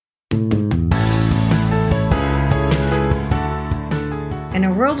In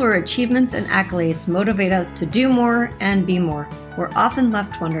a world where achievements and accolades motivate us to do more and be more, we're often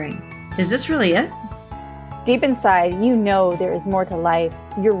left wondering, is this really it? Deep inside, you know there is more to life.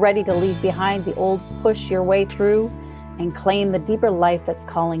 You're ready to leave behind the old, push your way through, and claim the deeper life that's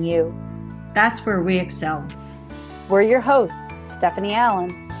calling you. That's where we excel. We're your hosts, Stephanie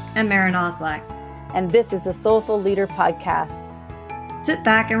Allen and Maren Oslak. And this is the Soulful Leader Podcast. Sit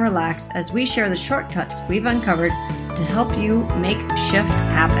back and relax as we share the shortcuts we've uncovered to help you make shift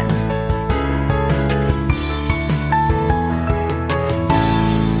happen.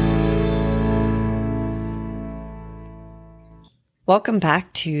 Welcome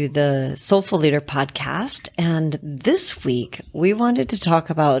back to the Soulful Leader Podcast. And this week, we wanted to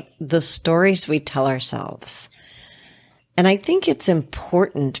talk about the stories we tell ourselves. And I think it's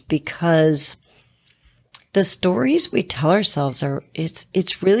important because the stories we tell ourselves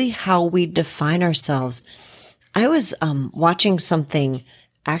it's really how we define ourselves. I was watching something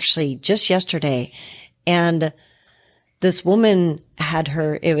actually just yesterday, and this woman had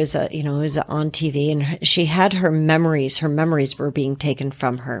it was on TV, and she had her memories were being taken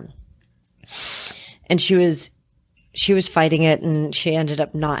from her. And she was fighting it, and she ended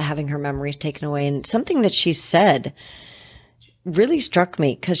up not having her memories taken away. And something that she said really struck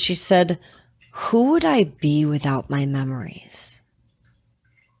me, because she said, who would I be without my memories?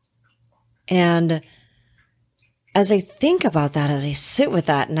 And as I think about that, as I sit with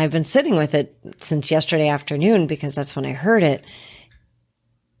that, and I've been sitting with it since yesterday afternoon because that's when I heard it.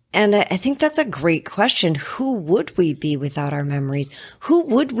 And I think that's a great question. Who would we be without our memories? Who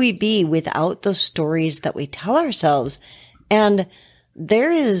would we be without those stories that we tell ourselves? And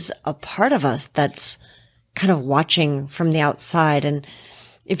there is a part of us that's kind of watching from the outside. And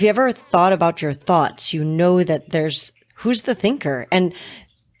if you ever thought about your thoughts, you know that who's the thinker? And,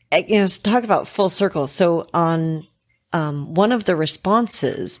 to talk about full circle. So on one of the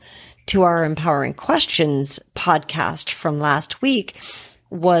responses to our Empowering Questions podcast from last week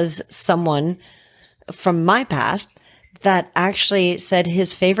was someone from my past that actually said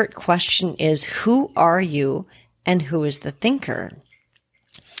his favorite question is, who are you and who is the thinker?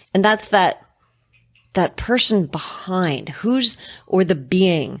 And that's that person behind, or the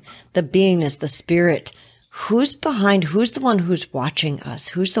beingness, the spirit, who's behind, who's the one who's watching us,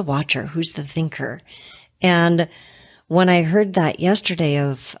 who's the watcher, who's the thinker. And when I heard that yesterday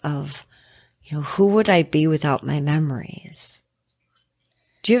of who would I be without my memories?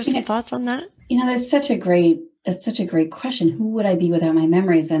 Do you have some thoughts on that? That's such a great question. Who would I be without my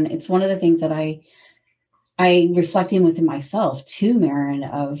memories? And it's one of the things that I reflect in within myself too, Maren,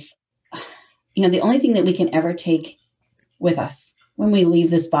 of the only thing that we can ever take with us when we leave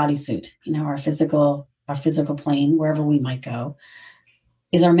this bodysuit, our physical plane, wherever we might go,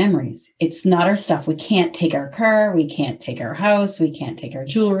 is our memories. It's not our stuff. We can't take our car. We can't take our house. We can't take our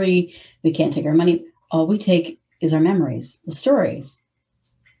jewelry. We can't take our money. All we take is our memories, the stories.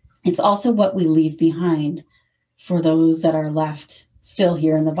 It's also what we leave behind for those that are left still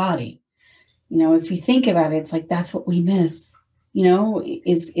here in the body. If we think about it, it's like, that's what we miss.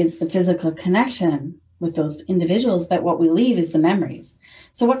 Is the physical connection with those individuals, but what we leave is the memories.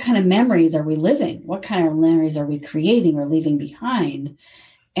 So what kind of memories are we living? What kind of memories are we creating or leaving behind?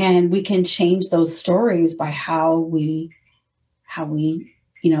 And we can change those stories by how we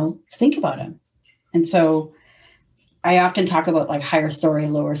think about them. And so I often talk about like higher story,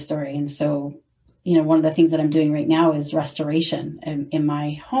 lower story. And so one of the things that I'm doing right now is restoration in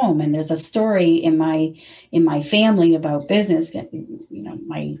my home. And there's a story in my family about business.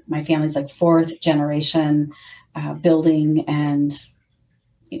 My family's like fourth generation building and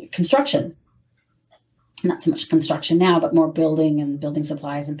construction. Not so much construction now, but more building and building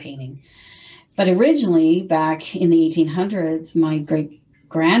supplies and painting. But originally, back in the 1800s, my great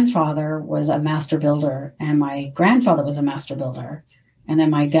grandfather was a master builder, and my grandfather was a master builder. And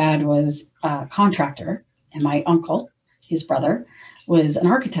then my dad was a contractor, and my uncle, his brother, was an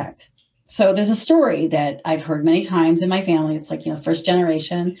architect. So there's a story that I've heard many times in my family. It's like, first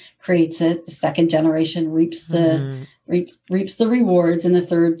generation creates it, the second generation reaps the rewards, and the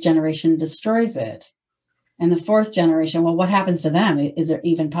third generation destroys it. And the fourth generation, well, what happens to them? Is it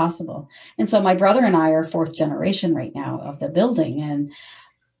even possible? And so my brother and I are fourth generation right now of the building. And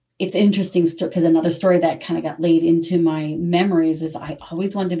it's interesting because another story that kind of got laid into my memories is I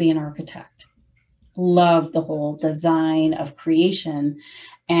always wanted to be an architect. Love the whole design of creation.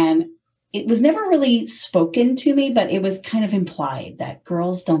 And it was never really spoken to me, but it was kind of implied that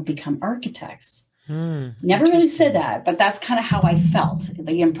girls don't become architects. Never really said that, but that's kind of how I felt,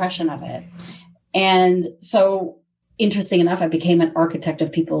 the impression of it. And so, interesting enough, I became an architect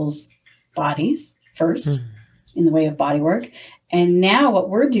of people's bodies first. in the way of body work. And now what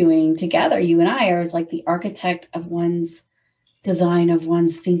we're doing together, you and I, are like the architect of one's design, of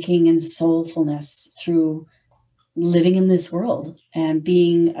one's thinking and soulfulness through living in this world and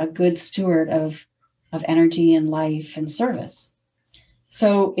being a good steward of energy and life and service.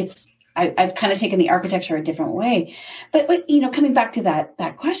 So I've kind of taken the architecture a different way, but coming back to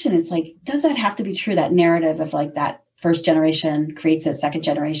that question, it's like, does that have to be true? That narrative of like that first generation creates it, second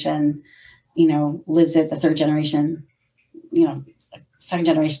generation, lives it, the third generation, second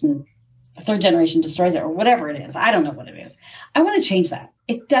generation, the third generation destroys it, or whatever it is. I don't know what it is. I want to change that.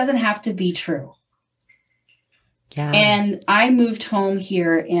 It doesn't have to be true. Yeah. And I moved home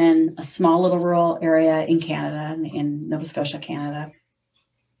here in a small little rural area in Canada, in Nova Scotia, Canada.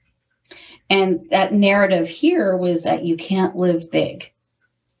 And that narrative here was that you can't live big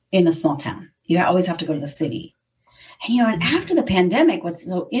in a small town. You always have to go to the city. And, and after the pandemic, what's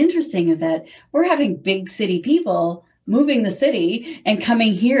so interesting is that we're having big city people moving the city and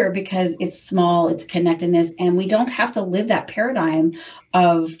coming here because it's small, it's connectedness, and we don't have to live that paradigm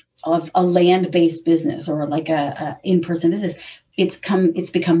of a land-based business or like a in-person business. It's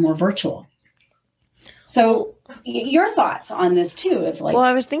become more virtual. So your thoughts on this too? Well,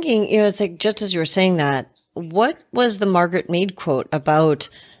 I was thinking, it's like, just as you were saying that, what was the Margaret Mead quote about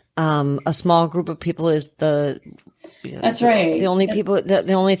a small group of people is that's right. The only people,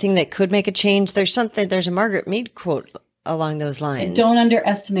 the only thing that could make a change. There's a Margaret Mead quote along those lines. Don't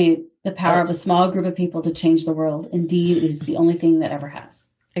underestimate the power of a small group of people to change the world. Indeed, it is the only thing that ever has.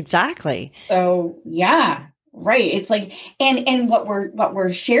 Exactly. So yeah, right. It's like, and what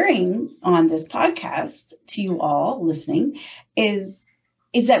we're sharing on this podcast to you all listening is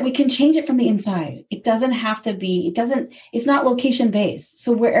that we can change it from the inside. It doesn't have to be, it's not location based.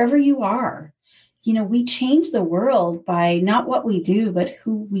 So wherever you are, we change the world by not what we do, but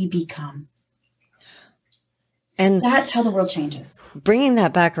who we become. And that's how the world changes. Bringing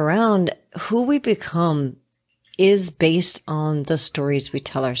that back around, who we become is based on the stories we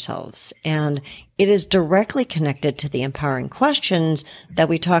tell ourselves. And it is directly connected to the empowering questions that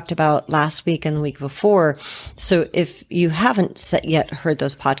we talked about last week and the week before. So if you haven't yet heard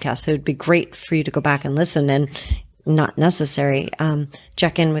those podcasts, it would be great for you to go back and listen, and not necessary,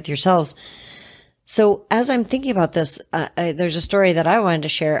 check in with yourselves. So as I'm thinking about this, there's a story that I wanted to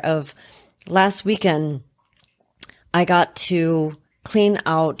share of last weekend. I got to clean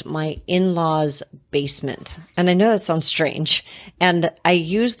out my in-laws' basement. And I know that sounds strange. And I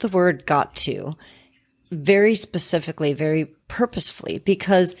used the word got to very specifically, very purposefully,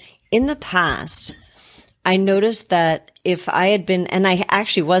 because in the past, I noticed that if I had been, and I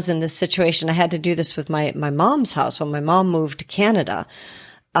actually was in this situation, I had to do this with my mom's house when my mom moved to Canada.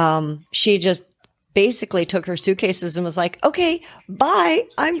 She just basically took her suitcases and was like, okay, bye,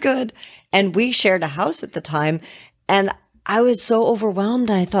 I'm good. And we shared a house at the time. And I was so overwhelmed.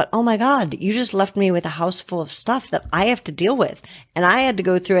 And I thought, oh my God, you just left me with a house full of stuff that I have to deal with. And I had to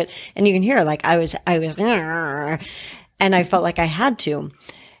go through it. And you can hear like I was, and I felt like I had to.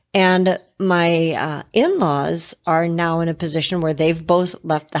 And my in-laws are now in a position where they've both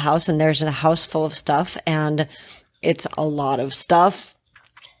left the house, and there's a house full of stuff, and it's a lot of stuff.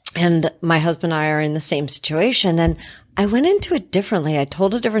 And my husband and I are in the same situation. And I went into it differently. I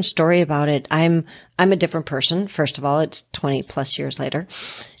told a different story about it. I'm a different person. First of all, it's 20 plus years later.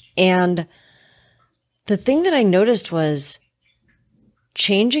 And the thing that I noticed was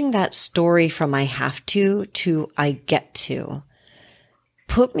changing that story from I have to I get to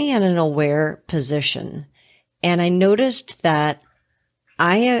put me in an aware position. And I noticed that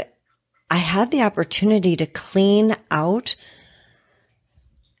I had the opportunity to clean out.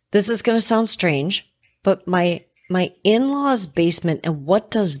 This is going to sound strange, but my in-laws' basement, and what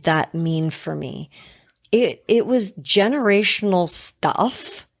does that mean for me? It was generational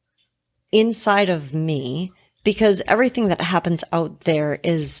stuff inside of me, because everything that happens out there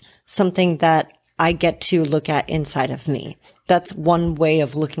is something that I get to look at inside of me. That's one way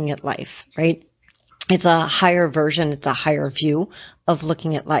of looking at life, right? It's a higher version. It's a higher view of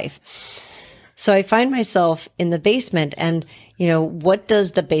looking at life. So I find myself in the basement, and what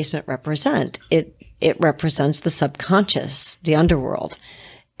does the basement represent? It represents the subconscious, the underworld.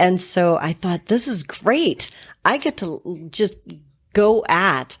 And so I thought, this is great. I get to just go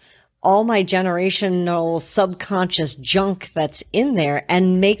at all my generational subconscious junk that's in there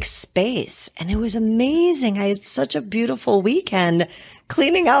and make space. And it was amazing. I had such a beautiful weekend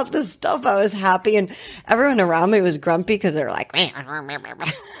cleaning out this stuff. I was happy, and everyone around me was grumpy because they were like,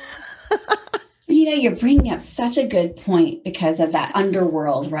 you're bringing up such a good point because of that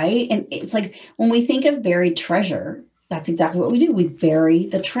underworld, right? And it's like when we think of buried treasure, That's exactly what we do. We bury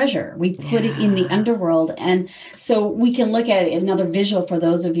the treasure. We put it in the underworld. And so we can look at another visual for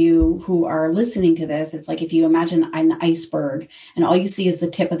those of you who are listening to this. It's like if you imagine an iceberg and all you see is the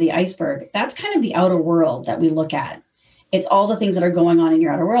tip of the iceberg, that's kind of the outer world that we look at. It's all the things that are going on in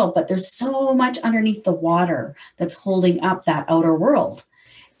your outer world, but there's so much underneath the water that's holding up that outer world.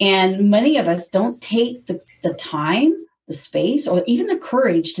 And many of us don't take the time, the space, or even the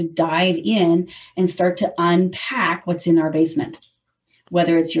courage to dive in and start to unpack what's in our basement,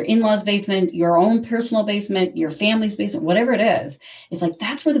 whether it's your in-laws' basement, your own personal basement, your family's basement, whatever it is. It's like,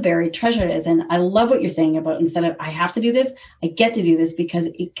 that's where the buried treasure is. And I love what you're saying about instead of I have to do this, I get to do this because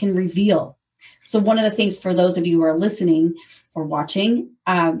it can reveal. So one of the things for those of you who are listening or watching,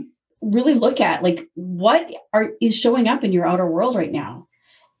 really look at like what is showing up in your outer world right now.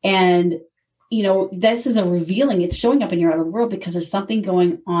 And this is a revealing. It's showing up in your outer world because there's something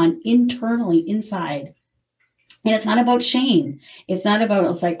going on internally inside. And it's not about shame. It's not about,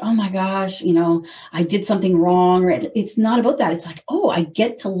 it's like, oh my gosh, I did something wrong. Or it's not about that. It's like, oh, I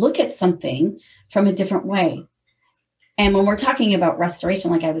get to look at something from a different way. And when we're talking about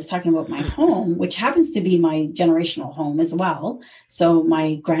restoration, like I was talking about my home, which happens to be my generational home as well. So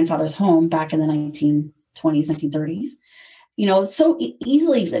my grandfather's home back in the 1920s, 1930s. So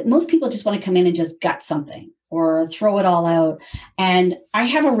easily that most people just want to come in and just gut something or throw it all out. And I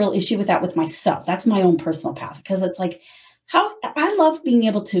have a real issue with that with myself. That's my own personal path, because it's like how I love being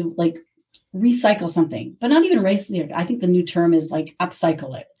able to like recycle something, but not even I think the new term is like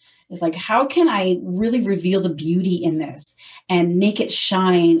upcycle it. It's like, how can I really reveal the beauty in this and make it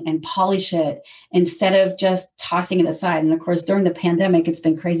shine and polish it instead of just tossing it aside? And of course, during the pandemic, it's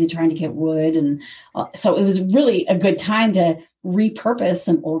been crazy trying to get wood. And so it was really a good time to repurpose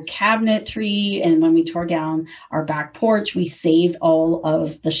some old cabinetry. And when we tore down our back porch, we saved all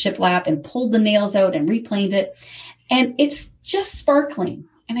of the shiplap and pulled the nails out and replaned it. And it's just sparkling.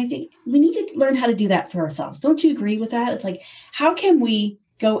 And I think we need to learn how to do that for ourselves. Don't you agree with that? It's like, how can we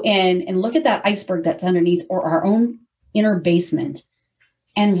go in and look at that iceberg that's underneath or our own inner basement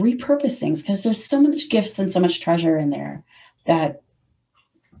and repurpose things? Because there's so much gifts and so much treasure in there that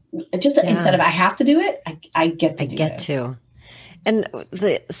just instead of I have to do it, I get to do get this. to. And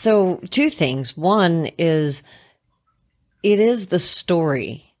so two things. One is it is the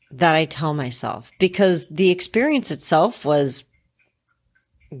story that I tell myself, because the experience itself was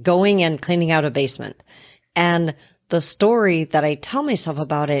going and cleaning out a basement. And the story that I tell myself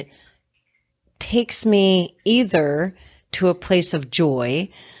about it takes me either to a place of joy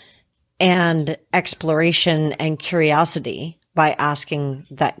and exploration and curiosity by asking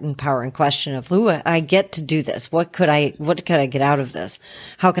that empowering question of, Lou, I get to do this. What could I get out of this?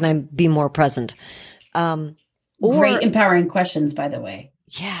 How can I be more present? Great empowering questions, by the way.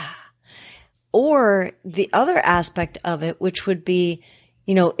 Yeah. Or the other aspect of it, which would be,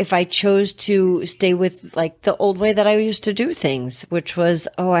 if I chose to stay with like the old way that I used to do things, which was,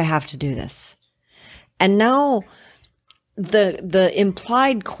 oh, I have to do this. And now the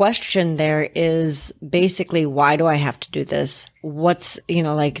implied question there is basically, why do I have to do this? What's,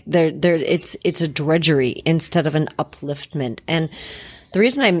 it's a drudgery instead of an upliftment. And the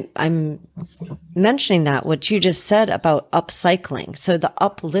reason I'm mentioning that, what you just said about upcycling. So the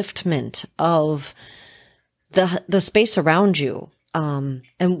upliftment of the space around you. And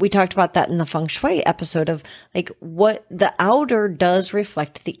we talked about that in the feng shui episode of like what the outer does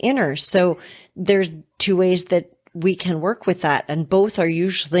reflect the inner. So there's two ways that we can work with that. And both are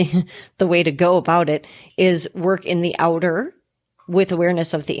usually the way to go about it is work in the outer with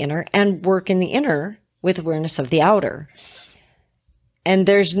awareness of the inner and work in the inner with awareness of the outer. And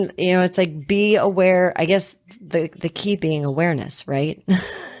there's, it's like, be aware, I guess the key being awareness, right?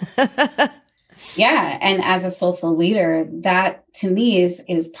 Yeah. And as a soulful leader, that to me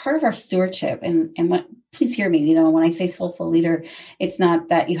is part of our stewardship. And please hear me, when I say soulful leader, it's not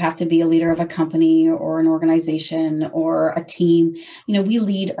that you have to be a leader of a company or an organization or a team. We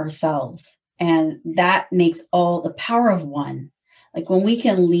lead ourselves, and that makes all the power of one. Like when we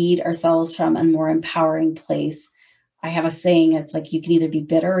can lead ourselves from a more empowering place, I have a saying, it's like, you can either be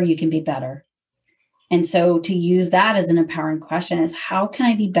bitter or you can be better. And so to use that as an empowering question is, how can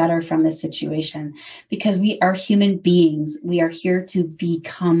I be better from this situation? Because we are human beings. We are here to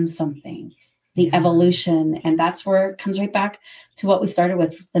become something, the evolution. And that's where it comes right back to what we started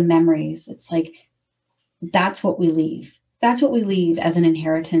with, the memories. It's like, that's what we leave. That's what we leave as an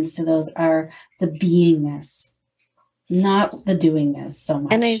inheritance to those are the beingness, not the doingness so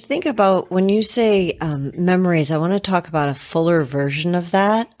much. And I think about when you say memories, I want to talk about a fuller version of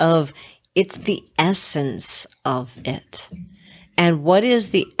that, of it's the essence of it. And what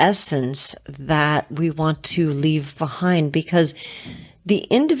is the essence that we want to leave behind? Because the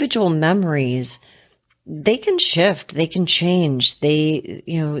individual memories, they can shift, they can change.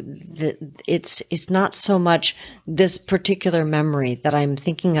 It's not so much this particular memory that I'm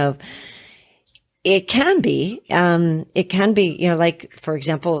thinking of. It can be, like, for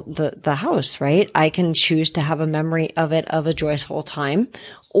example, the house, right? I can choose to have a memory of it, of a joyful time,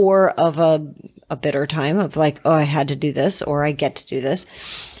 or of a bitter time of like, oh, I had to do this, or I get to do this.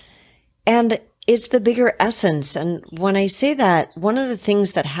 And it's the bigger essence. And when I say that, one of the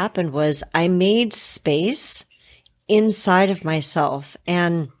things that happened was I made space inside of myself.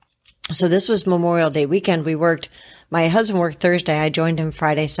 And so this was Memorial Day weekend. My husband worked Thursday. I joined him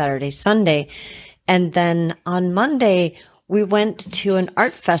Friday, Saturday, Sunday. And then on Monday, we went to an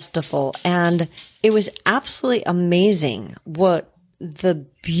art festival, and it was absolutely amazing what the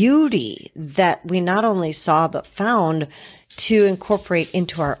beauty that we not only saw, but found to incorporate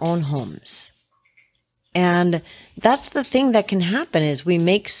into our own homes. And that's the thing that can happen is we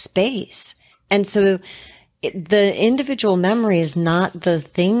make space. And so the individual memory is not the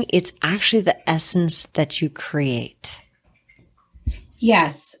thing. It's actually the essence that you create.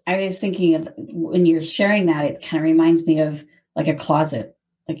 Yes. I was thinking of when you're sharing that, it kind of reminds me of like a closet.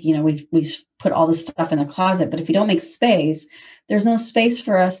 Like, we've put all this stuff in a closet, but if you don't make space, there's no space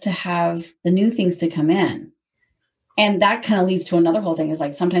for us to have the new things to come in. And that kind of leads to another whole thing is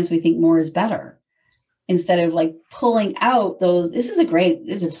like, sometimes we think more is better instead of like pulling out those. This is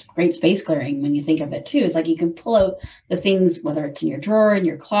great space clearing when you think of it too. It's like you can pull out the things, whether it's in your drawer, in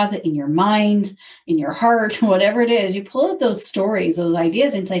your closet, in your mind, in your heart, whatever it is, you pull out those stories, those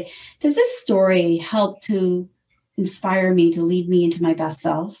ideas and say, does this story help to inspire me to lead me into my best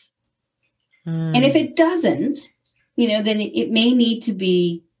self? And if it doesn't, then it may need to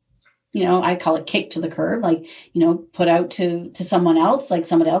be, I call it kicked to the curb, like, put out to someone else, like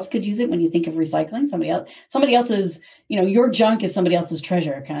somebody else could use it. When you think of recycling, somebody else's, your junk is somebody else's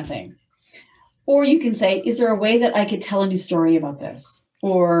treasure kind of thing. Or you can say, is there a way that I could tell a new story about this,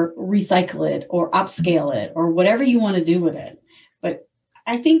 or recycle it, or upscale it, or whatever you want to do with it? But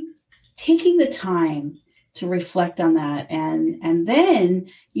I think taking the time to reflect on that, and then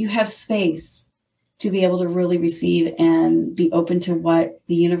you have space to be able to really receive and be open to what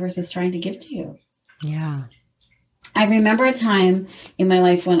the universe is trying to give to you. Yeah. I remember a time in my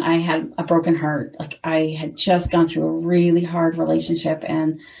life when I had a broken heart. Like, I had just gone through a really hard relationship,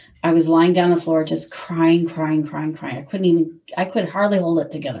 and I was lying down on the floor, just crying. I could hardly hold it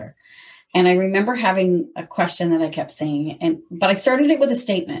together. And I remember having a question that I kept saying, but I started it with a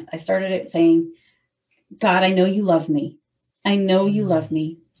statement. I started it saying, God, I know you love me. I know you love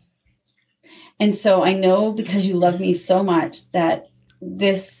me. And so I know, because you love me so much, that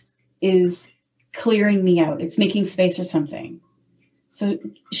this is clearing me out. It's making space for something. So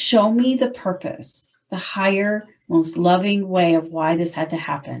show me the purpose, the higher, most loving way of why this had to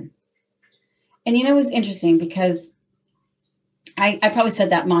happen. And it was interesting because I probably said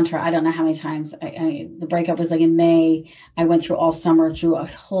that mantra, I don't know how many times. The breakup was like in May. I went through all summer through a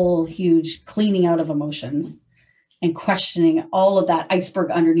whole huge cleaning out of emotions and questioning all of that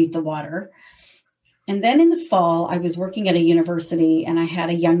iceberg underneath the water. And then in the fall, I was working at a university, and I had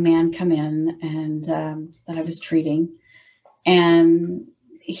a young man come in and that I was treating. And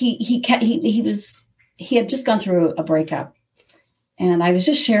he had just gone through a breakup. And I was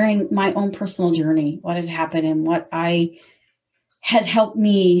just sharing my own personal journey, what had happened and what I had helped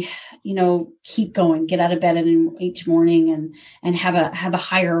me, keep going, get out of bed each morning and have a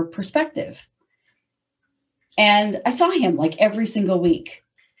higher perspective. And I saw him like every single week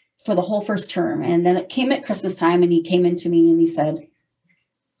for the whole first term. And then it came at Christmas time, and he came into me and he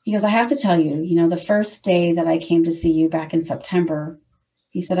goes, I have to tell you, the first day that I came to see you back in September,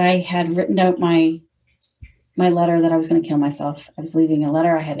 he said, I had written out my letter that I was going to kill myself. I was leaving a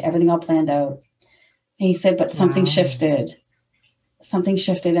letter. I had everything all planned out. And he said, but something shifted. Something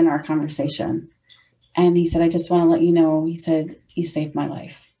shifted in our conversation. And he said, I just want to let you know, he said, you saved my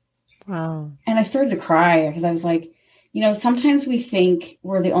life. Wow. And I started to cry because I was like, sometimes we think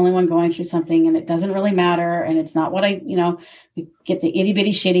we're the only one going through something, and it doesn't really matter. And it's not what we get the itty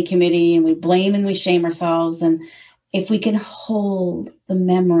bitty shitty committee, and we blame and we shame ourselves. And if we can hold the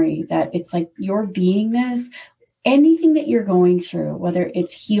memory that it's like your beingness, anything that you're going through, whether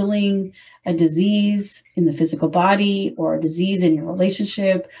it's healing a disease in the physical body, or a disease in your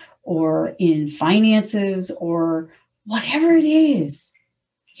relationship, or in finances, or whatever it is,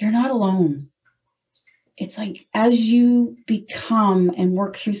 you're not alone. It's like, as you become and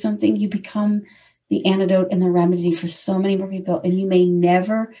work through something, you become the antidote and the remedy for so many more people. And you may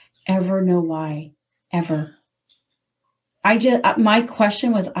never, ever know why, ever. my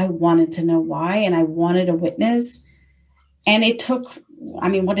question was, I wanted to know why, and I wanted a witness. And it took,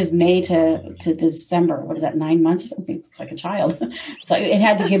 what is May to December? What is that, 9 months or something? It's like a child. It's like it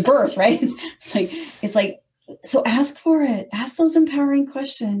had to give birth, right? It's like, so ask for it. Ask those empowering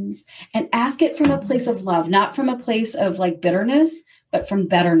questions and ask it from a place of love, not from a place of like bitterness, but from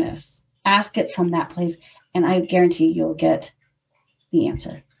betterness. Ask it from that place. And I guarantee you'll get the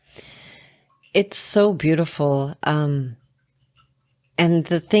answer. It's so beautiful. And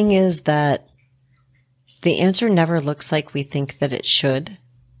the thing is that the answer never looks like we think that it should.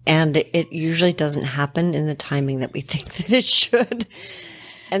 And it usually doesn't happen in the timing that we think that it should.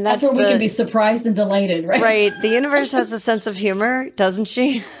 And that's where we can be surprised and delighted, right? Right. The universe has a sense of humor, doesn't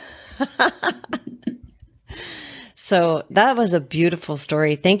she? So that was a beautiful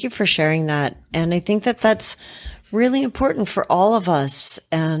story. Thank you for sharing that. And I think that that's really important for all of us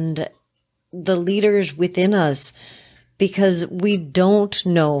and the leaders within us, because we don't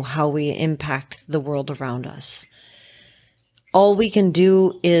know how we impact the world around us. All we can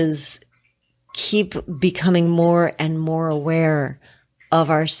do is keep becoming more and more aware of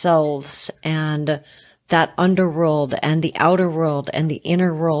ourselves and that underworld and the outer world and the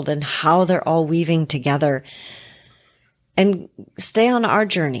inner world and how they're all weaving together, and stay on our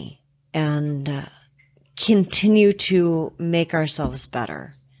journey and continue to make ourselves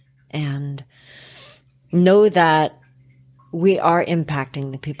better and know that we are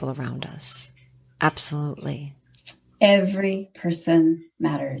impacting the people around us. Absolutely. Every person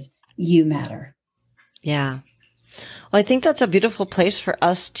matters. You matter. Yeah. Well, I think that's a beautiful place for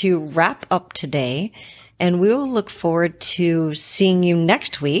us to wrap up today. And we will look forward to seeing you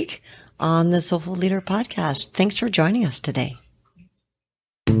next week on the Soulful Leader podcast. Thanks for joining us today.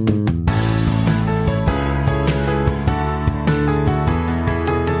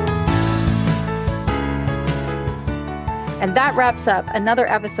 And that wraps up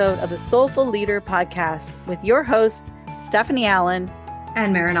another episode of the Soulful Leader podcast with your hosts, Stephanie Allen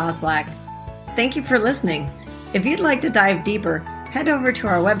and Maren Oslack. Thank you for listening. If you'd like to dive deeper, head over to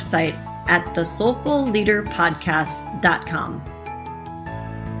our website at thesoulfulleaderpodcast.com.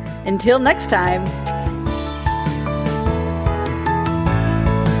 Until next time.